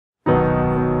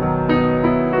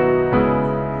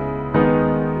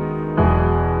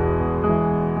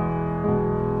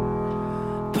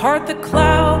Part the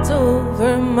clouds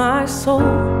over my soul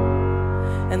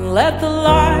and let the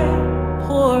light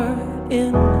pour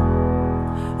in.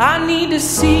 I need to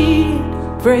see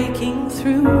it breaking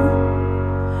through.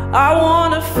 I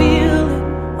want to feel it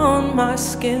on my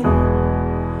skin.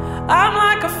 I'm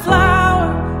like a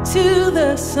flower to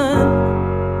the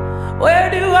sun.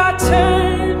 Where do I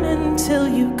turn until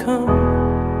you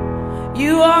come?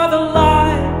 You are the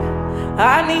light,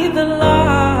 I need the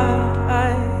light.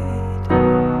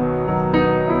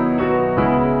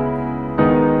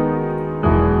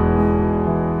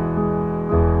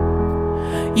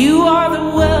 You are the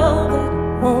well that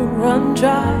won't run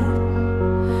dry.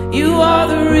 You are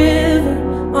the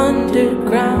river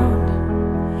underground.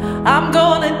 I'm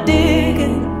gonna dig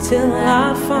until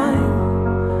I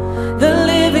find the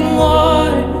living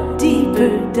water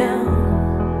deeper down.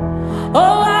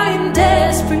 Oh, I am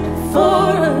desperate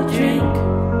for a drink.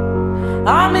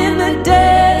 I'm in the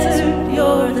desert,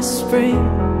 you're the spring.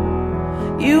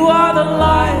 You are the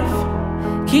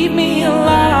life, keep me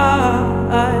alive.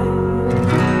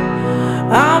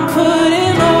 I'm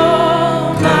putting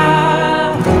all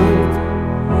my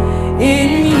hope in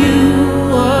you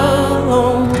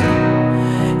alone.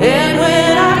 And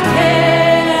when I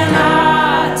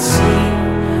cannot see,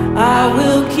 I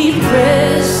will keep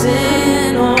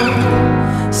pressing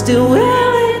on. Still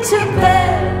willing to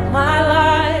bet my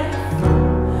life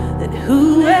that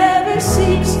whoever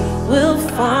seeks will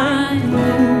find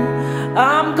you.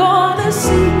 I'm gonna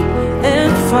seek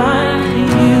and find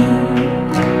you.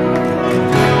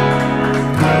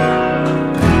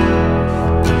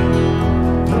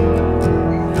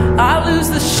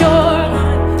 The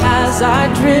shoreline as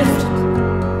I drift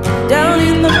down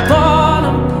in the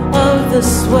bottom of the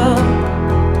swell.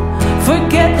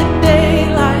 Forget the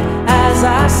daylight as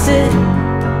I sit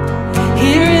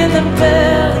here in the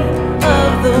belly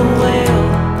of the whale.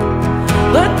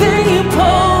 But then you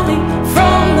pull me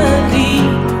from the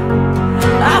deep.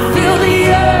 I feel the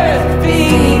earth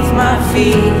beneath my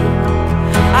feet.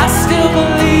 I still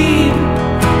believe,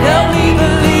 help me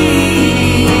believe.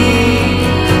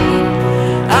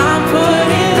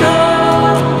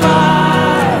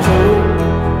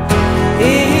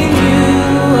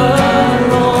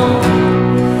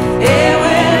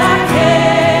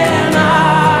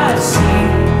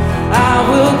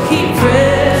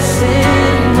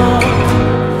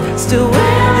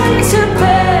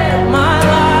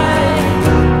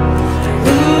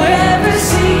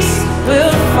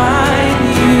 Will find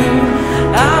you.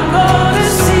 I'm gonna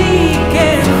seek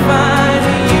and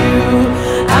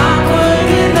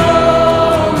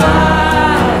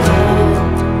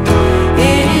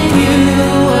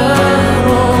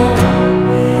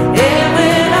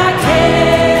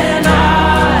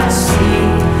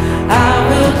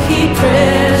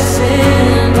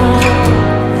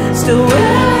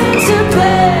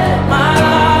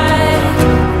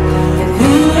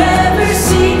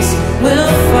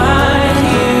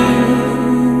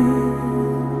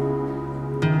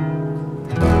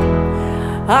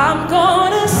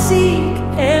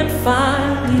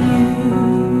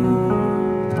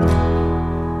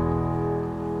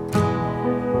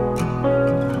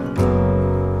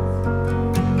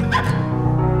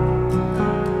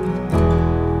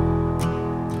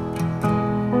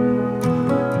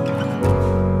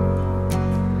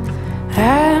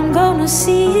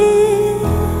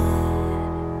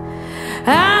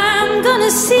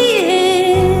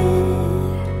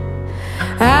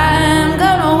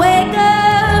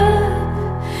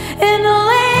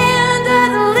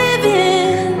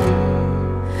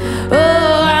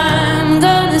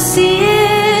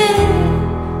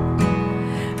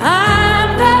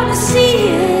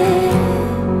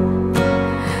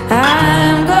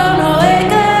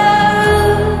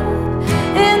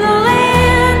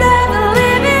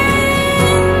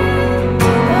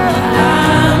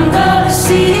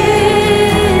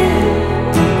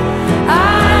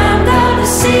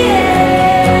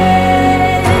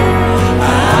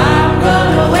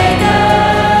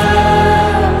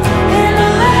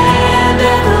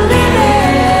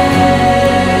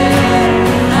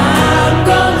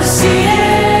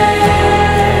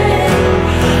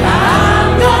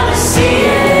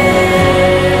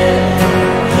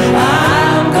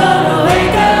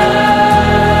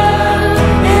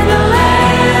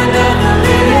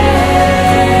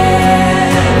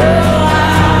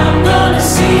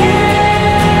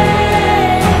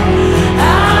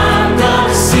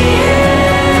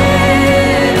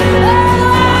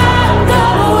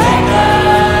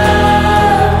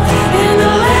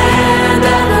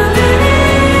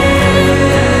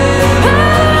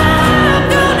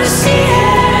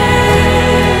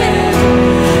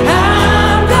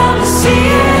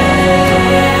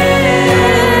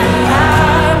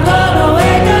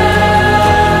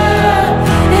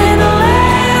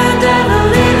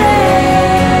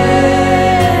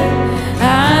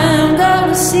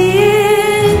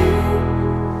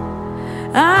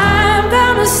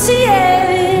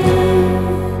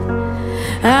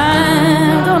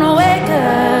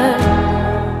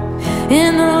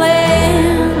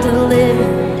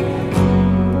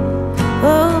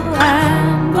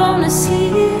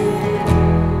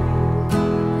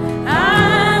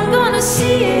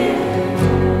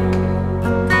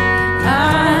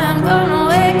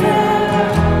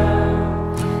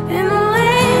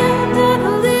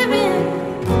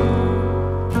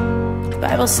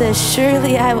Bible says,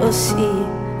 surely I will see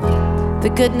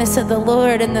the goodness of the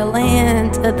Lord in the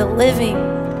land of the living.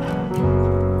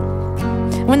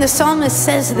 When the psalmist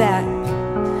says that,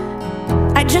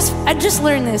 I just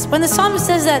learned this. When the psalmist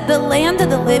says that, the land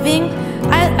of the living,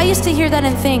 I used to hear that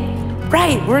and think,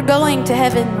 right, we're going to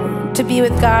heaven to be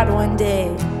with God one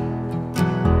day.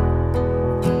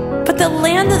 But the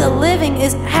land of the living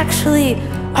is actually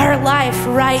our life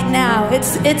right now.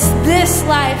 It's this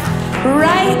life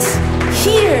right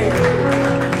here.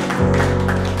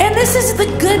 And this is the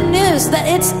good news, that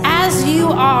it's as you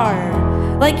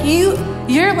are. Like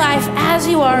your life as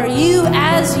you are, you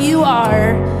as you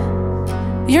are.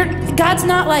 God's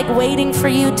not like waiting for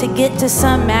you to get to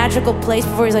some magical place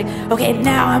before he's like, okay,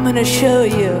 now I'm gonna show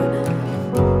you.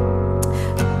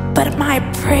 But my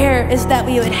prayer is that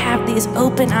we would have these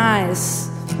open eyes.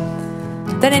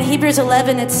 That in Hebrews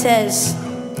 11 it says,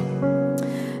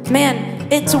 man,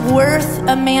 it's worth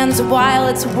a man's while,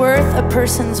 it's worth a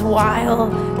person's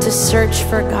while to search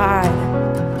for God.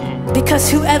 Because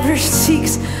whoever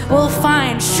seeks will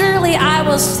find. Surely I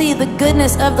will see the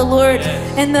goodness of the Lord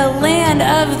in the land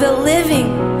of the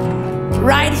living,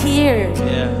 right here.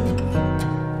 Yeah.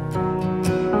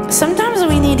 Sometimes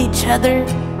we need each other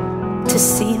to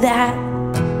see that,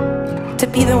 to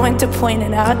be the one to point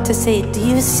it out, to say, do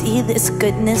you see this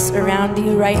goodness around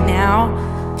you right now?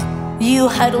 You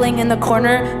huddling in the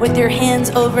corner with your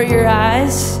hands over your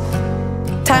eyes.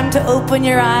 Time to open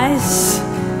your eyes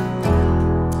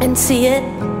and see it.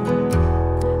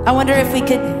 I wonder if we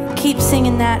could keep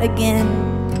singing that again.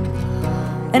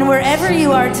 And wherever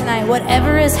you are tonight,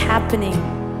 whatever is happening,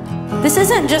 this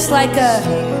isn't just like a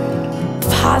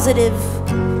positive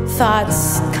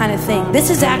thoughts kind of thing.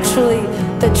 This is actually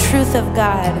the truth of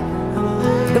God.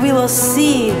 That we will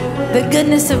see the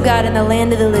goodness of God in the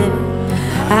land of the living.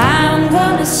 I'm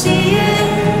gonna see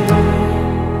it.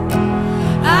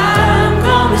 I'm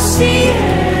gonna see it.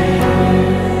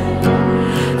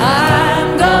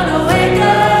 I'm gonna wake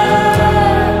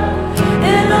up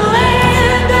in the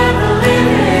land of the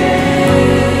living.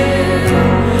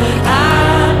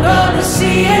 I'm gonna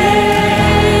see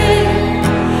it.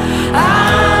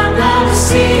 I'm gonna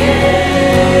see it.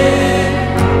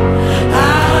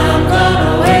 I'm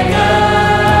gonna wake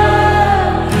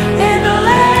up in the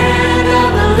land of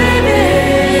the living.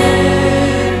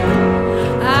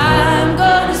 I'm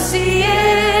gonna see it.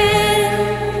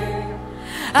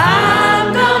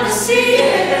 I'm gonna see it.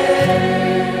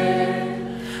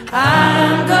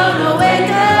 I'm gonna wake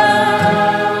up.